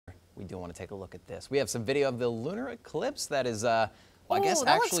do want to take a look at this. We have some video of the lunar eclipse that is, well, I guess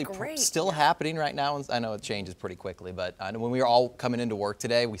actually still happening right now. I know it changes pretty quickly, but I know when we were all coming into work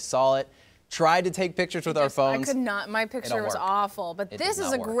today, we saw it. Tried to take pictures with our phones. I could not. My picture was awful, but this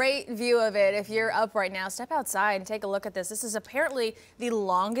is a great view of it. If you're up right now, step outside and take a look at this. This is apparently the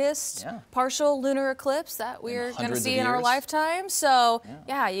longest partial lunar eclipse that we're going to see in our lifetime. So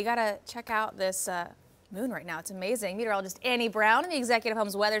yeah, you got to check out this moon right now. It's amazing. Meteorologist Annie Brown in the Executive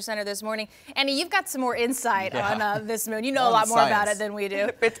Homes Weather Center this morning. Annie, you've got some more insight on this moon. You know a lot more about it than we do.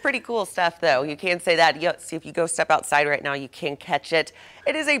 It's pretty cool stuff, though. You can say that. See, if you go step outside right now, you can catch it.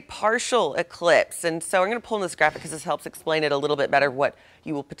 It is a partial eclipse, and so I'm going to pull in this graphic because this helps explain it a little bit better, what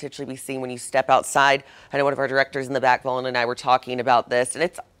you will potentially be seeing when you step outside. I know one of our directors in the back, Vaughn, and I were talking about this, and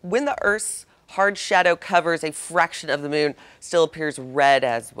it's when the Earth's hard shadow covers a fraction of the moon, still appears red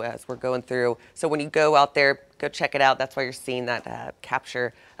as we're going through. So when you go out there, go check it out. That's why you're seeing that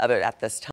capture of it at this time.